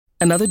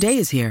Another day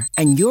is here,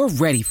 and you're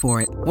ready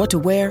for it. What to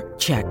wear?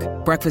 Check.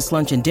 Breakfast,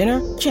 lunch, and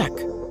dinner? Check.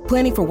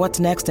 Planning for what's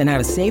next and how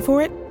to save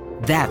for it?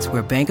 That's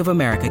where Bank of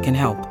America can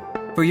help.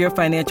 For your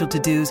financial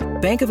to-dos,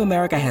 Bank of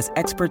America has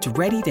experts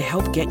ready to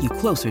help get you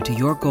closer to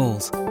your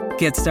goals.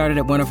 Get started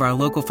at one of our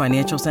local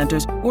financial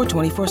centers or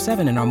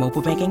 24/7 in our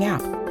mobile banking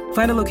app.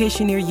 Find a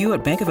location near you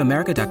at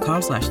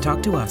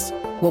bankofamerica.com/talktous.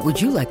 What would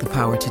you like the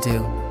power to do?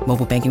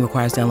 Mobile banking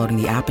requires downloading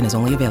the app and is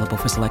only available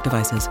for select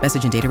devices.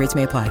 Message and data rates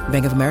may apply.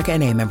 Bank of America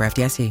N.A., member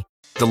FDIC.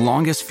 The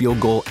longest field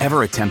goal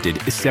ever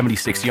attempted is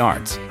 76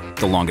 yards.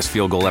 The longest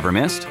field goal ever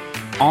missed?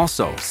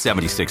 Also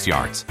 76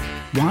 yards.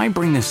 Why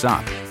bring this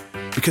up?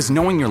 Because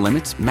knowing your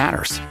limits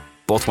matters,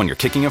 both when you're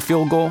kicking a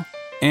field goal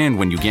and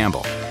when you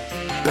gamble.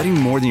 Betting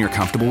more than you're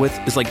comfortable with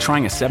is like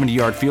trying a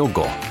 70-yard field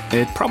goal.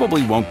 It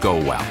probably won't go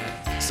well.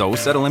 So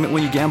set a limit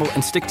when you gamble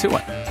and stick to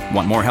it.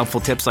 Want more helpful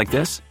tips like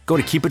this? Go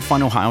to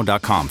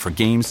keepitfunohio.com for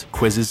games,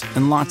 quizzes,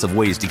 and lots of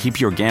ways to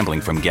keep your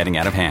gambling from getting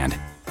out of hand.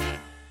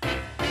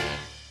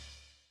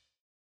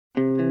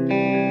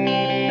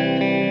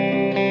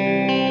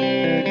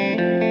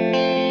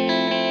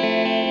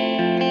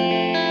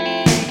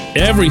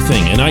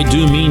 Everything, and I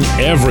do mean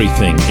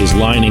everything, is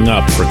lining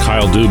up for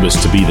Kyle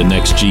Dubas to be the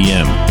next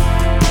GM.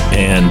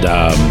 And,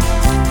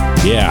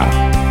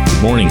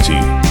 good morning to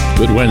you.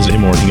 Good Wednesday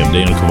morning. I'm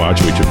Daniel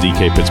Kovacevic of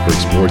DK Pittsburgh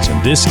Sports,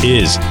 and this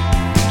is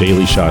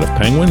Daily Shot of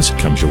Penguins. It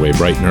comes your way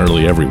bright and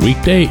early every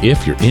weekday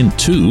if you're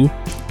into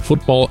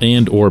football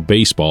and or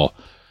baseball.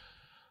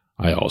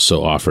 I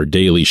also offer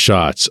daily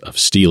shots of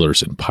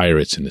Steelers and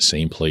Pirates in the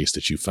same place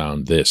that you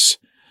found this.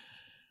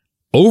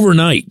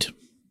 Overnight,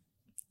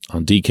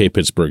 on DK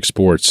Pittsburgh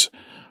Sports,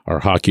 our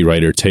hockey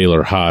writer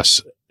Taylor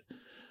Haas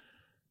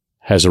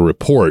has a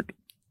report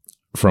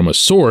from a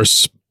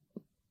source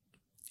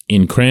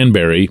in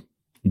Cranberry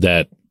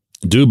that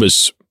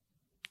Dubas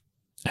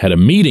had a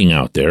meeting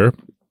out there,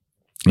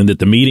 and that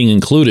the meeting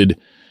included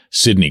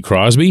Sidney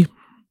Crosby,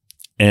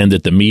 and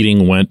that the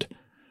meeting went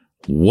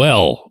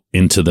well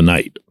into the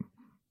night.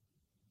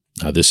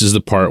 Now, this is the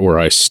part where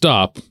I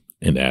stop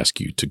and ask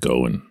you to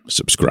go and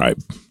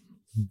subscribe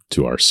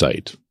to our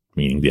site,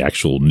 meaning the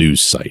actual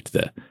news site,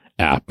 the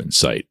app and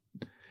site.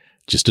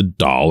 Just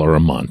 $1 a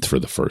month for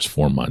the first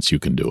 4 months. You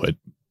can do it.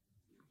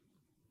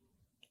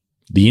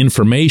 The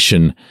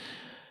information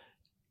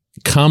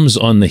comes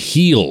on the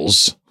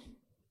heels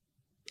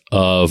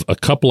of a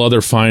couple other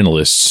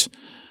finalists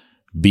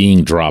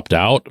being dropped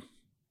out,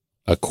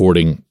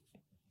 according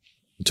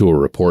to a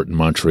report in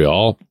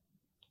Montreal.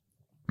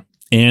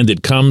 And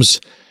it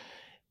comes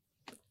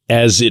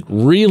as it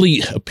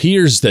really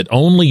appears that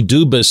only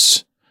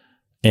Dubas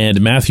and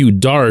Matthew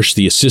Darsh,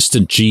 the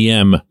assistant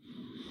GM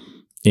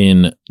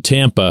in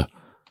Tampa,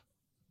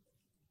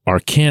 are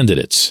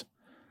candidates.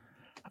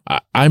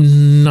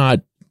 I'm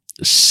not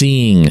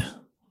seeing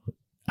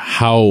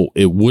how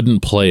it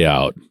wouldn't play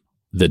out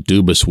that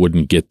Dubas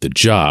wouldn't get the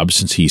job,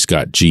 since he's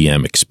got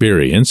GM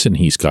experience and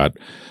he's got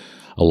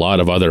a lot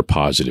of other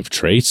positive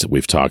traits that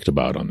we've talked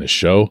about on this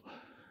show,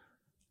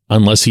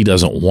 unless he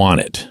doesn't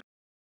want it.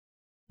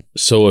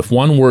 So if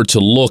one were to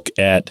look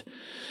at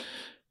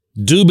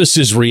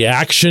Dubas's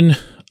reaction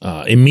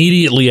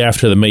immediately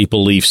after the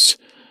Maple Leafs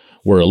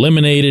were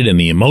eliminated, and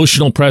the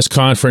emotional press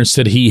conference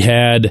that he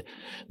had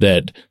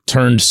that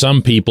turned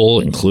some people,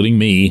 including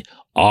me,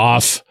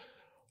 off,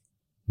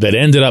 that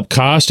ended up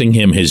costing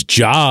him his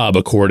job,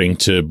 according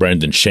to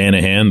Brendan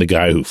Shanahan, the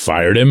guy who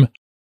fired him.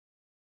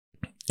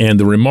 And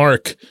the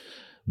remark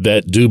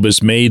that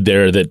Dubas made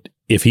there, that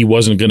if he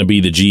wasn't going to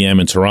be the GM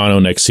in Toronto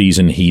next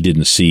season, he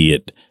didn't see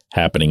it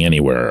happening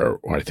anywhere.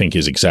 Or I think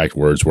his exact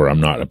words were,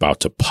 "I'm not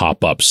about to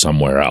pop up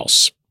somewhere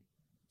else."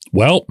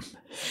 Well,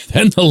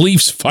 then the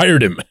Leafs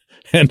fired him.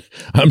 And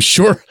I'm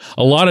sure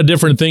a lot of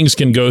different things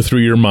can go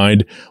through your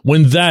mind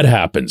when that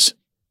happens.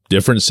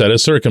 Different set of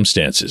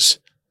circumstances.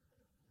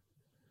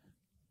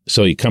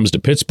 So he comes to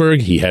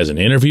Pittsburgh. He has an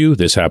interview.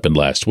 This happened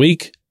last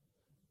week.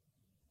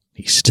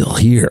 He's still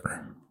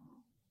here,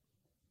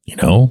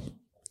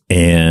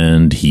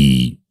 and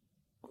he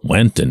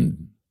went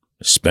and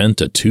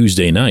spent a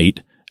Tuesday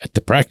night at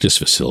the practice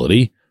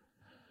facility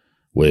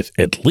with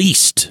at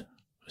least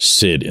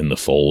Sid in the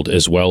fold,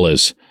 as well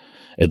as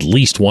at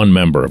least one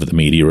member of the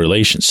media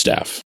relations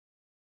staff.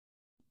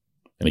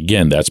 And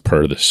again, that's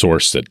per the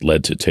source that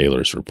led to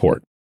Taylor's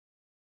report.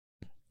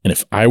 And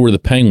if I were the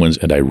Penguins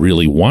and I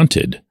really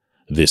wanted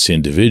this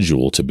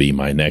individual to be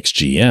my next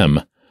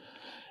GM,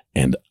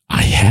 and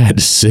I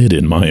had Sid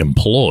in my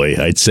employ,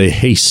 I'd say,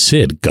 "Hey,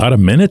 Sid, got a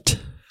minute?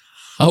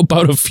 How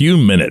about a few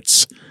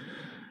minutes?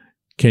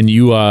 Can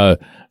you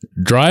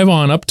drive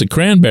on up to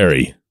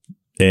Cranberry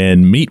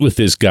and meet with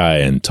this guy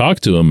and talk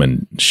to him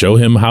and show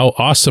him how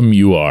awesome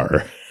you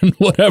are," and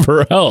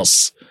whatever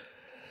else.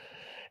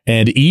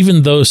 And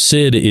even though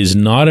Sid is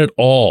not at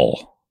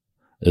all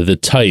the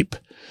type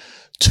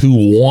to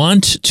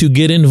want to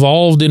get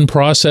involved in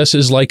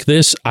processes like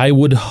this, I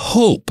would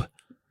hope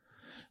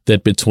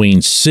that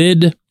between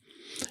Sid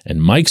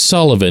and Mike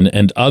Sullivan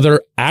and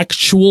other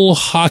actual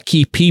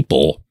hockey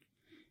people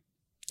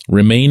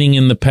remaining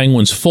in the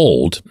Penguins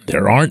fold,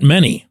 there aren't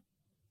many,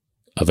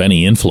 of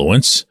any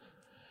influence,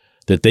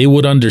 that they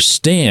would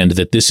understand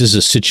that this is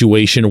a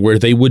situation where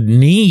they would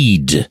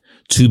need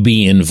to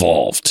be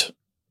involved.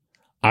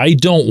 I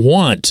don't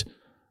want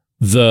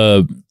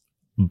the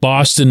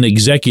Boston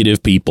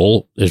executive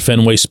people at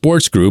Fenway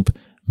Sports Group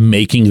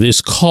making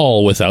this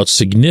call without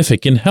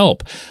significant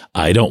help.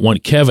 I don't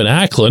want Kevin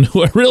Acklin,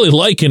 who I really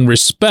like and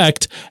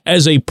respect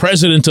as a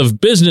president of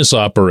business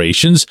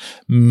operations,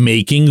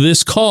 making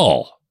this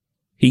call.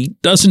 He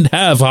doesn't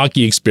have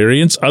hockey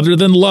experience other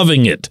than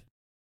loving it.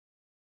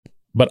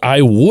 But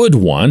I would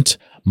want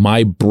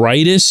my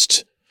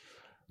brightest,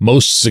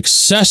 most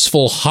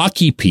successful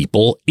hockey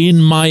people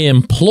in my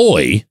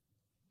employ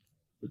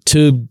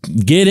to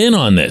get in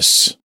on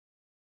this.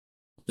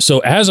 So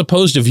as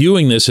opposed to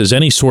viewing this as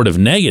any sort of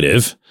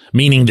negative,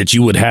 meaning that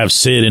you would have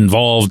Sid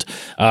involved,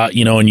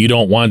 and you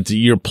don't want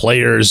your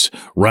players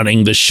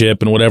running the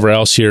ship and whatever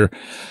else here,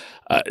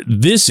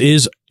 this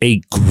is a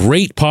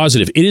great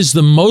positive. It is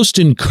the most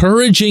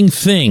encouraging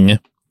thing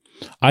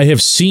I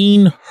have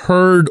seen,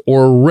 heard,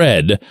 or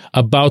read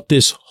about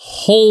this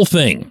whole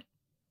thing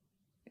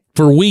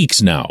for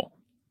weeks now.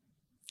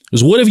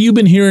 Because what have you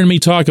been hearing me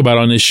talk about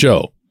on this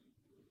show?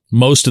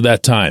 Most of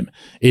that time,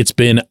 it's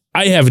been,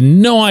 I have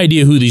no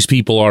idea who these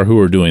people are who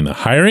are doing the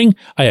hiring.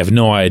 I have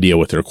no idea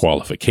what their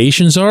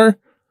qualifications are.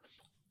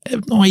 I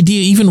have no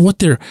idea even what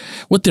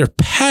their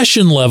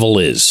passion level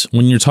is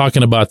when you're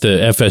talking about the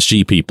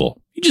FSG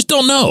people. You just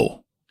don't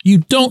know. You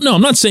don't know.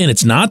 I'm not saying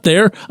it's not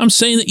there. I'm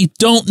saying that you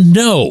don't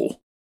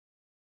know.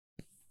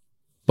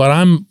 But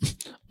I'm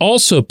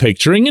also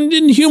picturing, and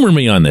didn't humor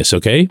me on this,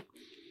 okay?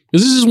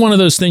 Because this is one of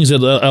those things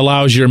that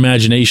allows your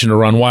imagination to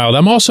run wild.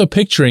 I'm also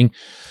picturing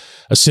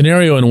a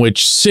scenario in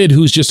which Sid,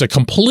 who's just a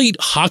complete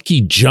hockey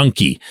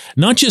junkie,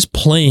 not just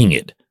playing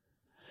it,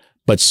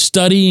 but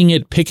studying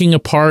it, picking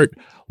apart,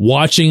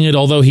 watching it,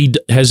 although he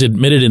has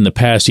admitted in the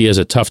past he has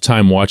a tough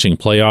time watching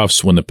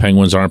playoffs when the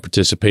Penguins aren't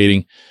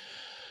participating,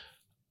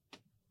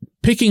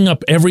 picking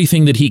up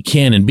everything that he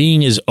can and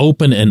being as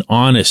open and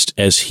honest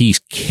as he's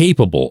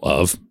capable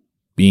of,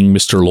 being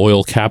Mr.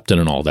 Loyal Captain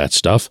and all that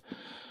stuff,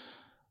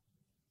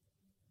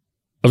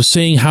 of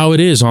saying how it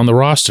is on the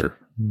roster.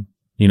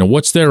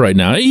 What's there right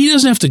now? He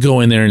doesn't have to go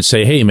in there and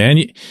say, hey, man,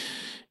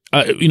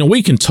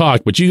 we can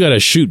talk, but you got to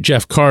shoot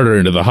Jeff Carter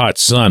into the hot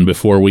sun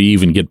before we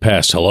even get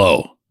past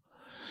hello.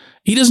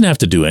 He doesn't have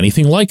to do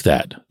anything like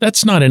that.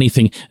 That's not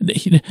anything.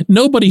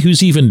 Nobody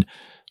who's even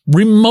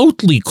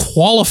remotely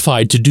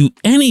qualified to do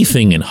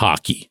anything in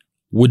hockey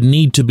would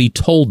need to be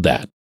told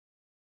that.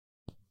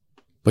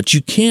 But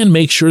you can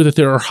make sure that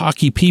there are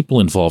hockey people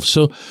involved.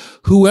 So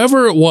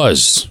whoever it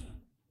was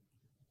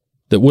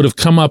that would have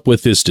come up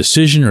with this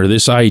decision or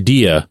this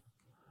idea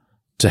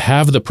to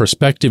have the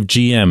prospective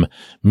GM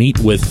meet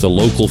with the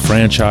local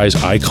franchise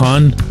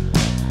icon,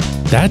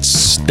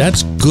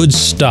 that's good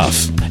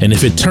stuff. And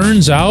if it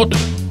turns out,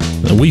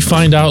 we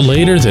find out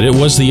later that it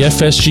was the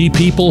FSG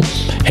people,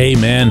 hey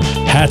man,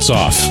 hats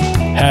off.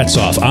 Hats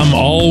off. I'm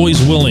always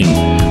willing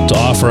to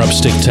offer up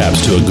stick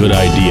taps to a good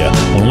idea.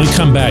 When we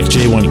come back,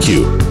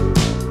 J1Q.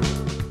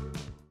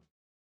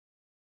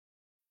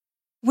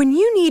 When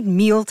you need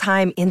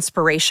mealtime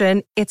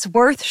inspiration, it's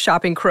worth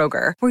shopping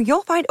Kroger, where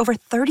you'll find over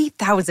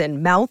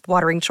 30,000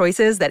 mouth-watering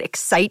choices that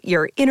excite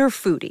your inner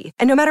foodie.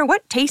 And no matter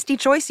what tasty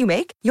choice you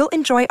make, you'll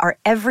enjoy our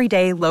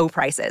everyday low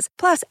prices,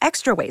 plus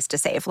extra ways to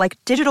save, like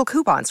digital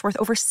coupons worth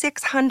over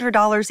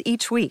 $600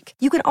 each week.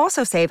 You can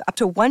also save up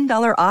to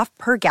 $1 off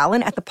per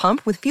gallon at the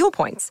pump with fuel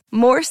points.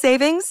 More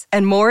savings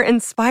and more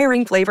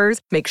inspiring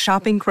flavors make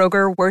shopping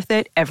Kroger worth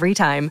it every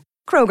time.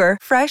 Kroger,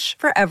 fresh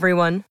for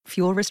everyone.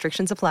 Fuel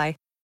restrictions apply.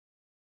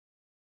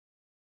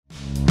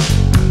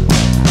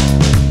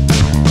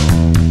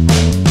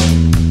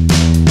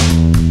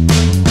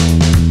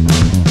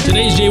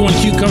 Today's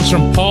J1Q comes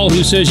from Paul,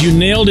 who says, you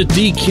nailed it,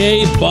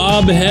 DK.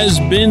 Bob has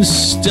been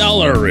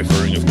stellar,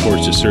 referring, of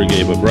course, to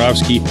Sergei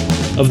Bobrovsky.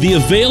 Of the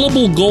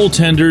available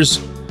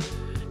goaltenders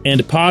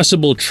and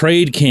possible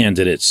trade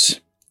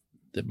candidates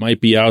that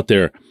might be out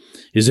there,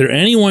 is there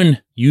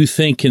anyone you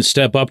think can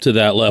step up to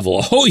that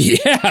level? Oh,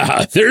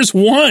 yeah, there's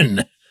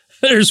one.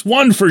 There's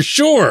one for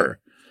sure.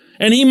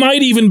 And he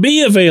might even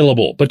be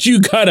available, but you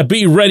got to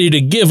be ready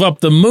to give up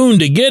the moon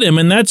to get him,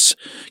 and that's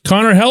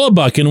Connor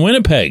Hellebuck in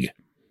Winnipeg.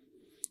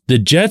 The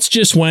Jets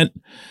just went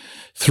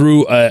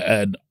through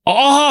an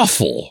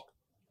awful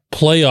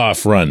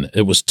playoff run.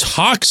 It was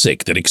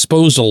toxic, that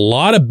exposed a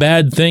lot of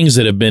bad things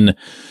that have been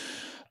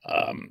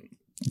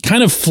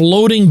kind of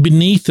floating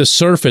beneath the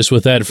surface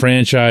with that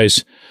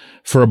franchise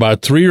for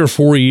about 3 or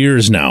 4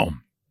 years now.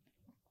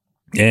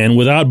 And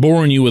without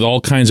boring you with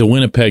all kinds of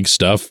Winnipeg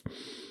stuff,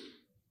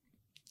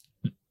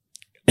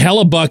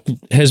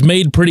 Hellebuck has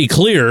made pretty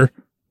clear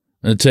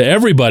to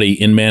everybody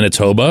in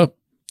Manitoba,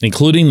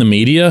 including the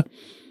media,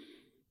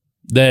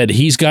 that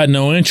he's got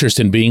no interest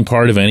in being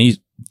part of any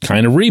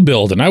kind of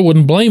rebuild, and I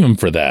wouldn't blame him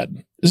for that.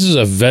 This is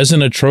a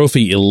Vezina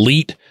Trophy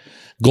elite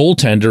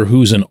goaltender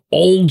who's an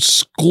old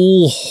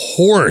school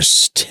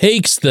horse,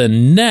 takes the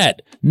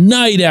net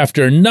night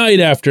after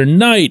night after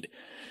night.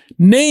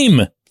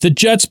 Name the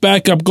Jets'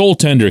 backup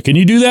goaltender. Can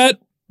you do that?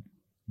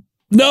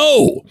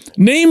 No.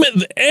 Name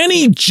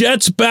any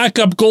Jets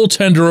backup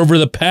goaltender over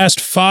the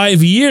past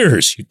 5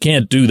 years. You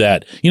can't do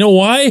that. You know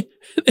why?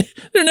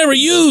 They're never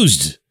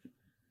used.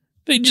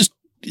 They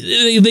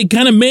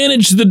kind of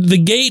manage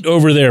the gate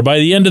over there by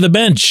the end of the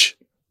bench.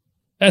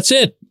 That's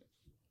it.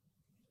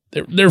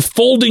 They're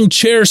folding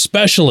chair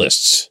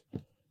specialists.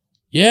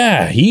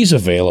 Yeah, he's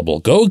available.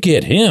 Go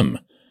get him.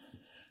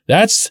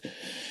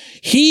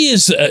 He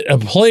is a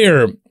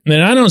player,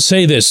 and I don't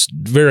say this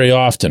very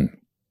often,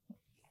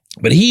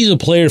 but he's a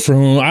player for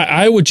whom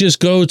I would just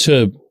go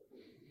to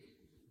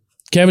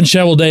Kevin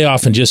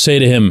Cheveldayoff and just say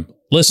to him,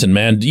 listen,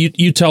 man,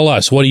 you tell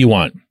us, what do you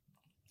want?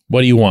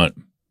 What do you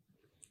want?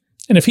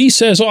 And if he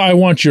says, I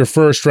want your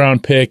first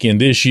round pick in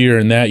this year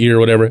and that year, or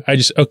whatever, I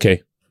just,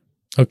 okay.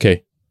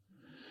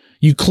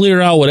 You clear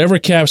out whatever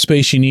cap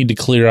space you need to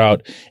clear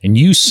out, and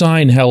you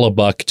sign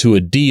Hellebuck to a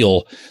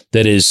deal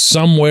that is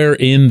somewhere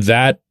in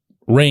that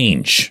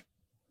range,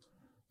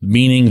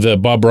 meaning the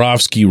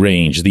Bobrovsky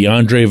range, the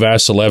Andrei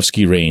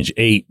Vasilevsky range,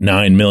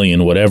 8-9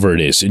 million, whatever it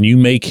is, and you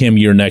make him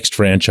your next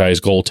franchise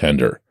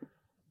goaltender.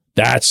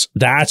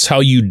 That's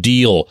how you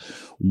deal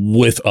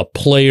with a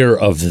player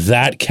of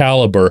that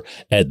caliber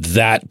at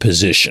that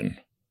position.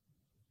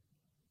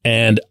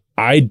 And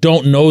I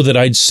don't know that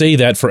I'd say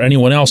that for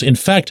anyone else. In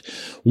fact,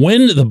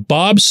 when the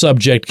Bob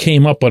subject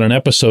came up on an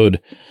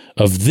episode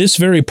of this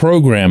very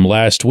program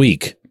last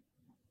week,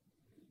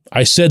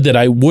 I said that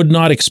I would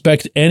not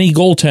expect any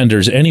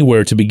goaltenders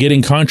anywhere to be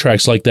getting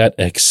contracts like that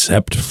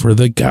except for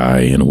the guy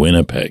in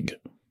Winnipeg.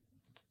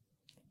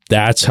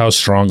 That's how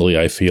strongly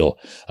I feel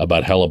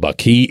about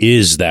Hellebuck. He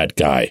is that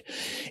guy.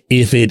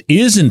 If it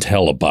isn't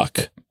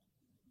Hellebuck,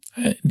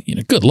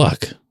 good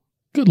luck.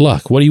 Good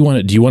luck. What do you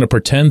want? Do you want to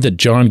pretend that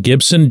John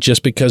Gibson,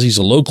 just because he's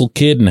a local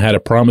kid and had a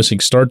promising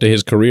start to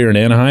his career in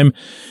Anaheim,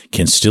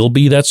 can still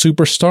be that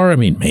superstar? I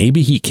mean,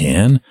 maybe he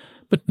can,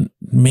 but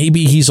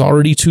maybe he's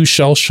already too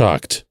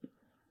shell-shocked.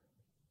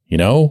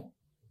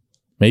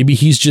 Maybe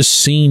he's just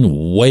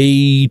seen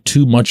way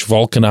too much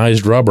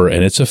vulcanized rubber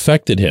and it's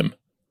affected him.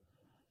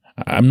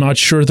 I'm not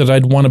sure that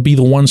I'd want to be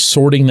the one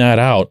sorting that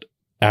out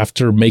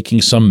after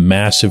making some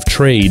massive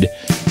trade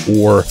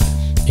or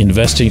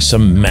investing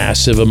some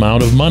massive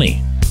amount of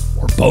money,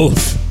 or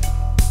both.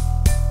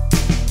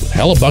 With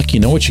Hellebuck, you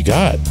know what you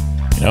got.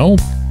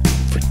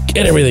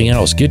 Forget everything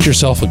else. Get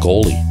yourself a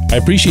goalie. I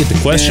appreciate the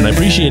question. I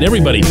appreciate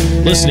everybody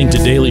listening to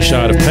Daily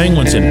Shot of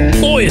Penguins. And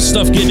boy, is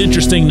stuff getting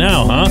interesting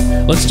now,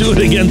 huh? Let's do it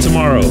again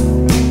tomorrow.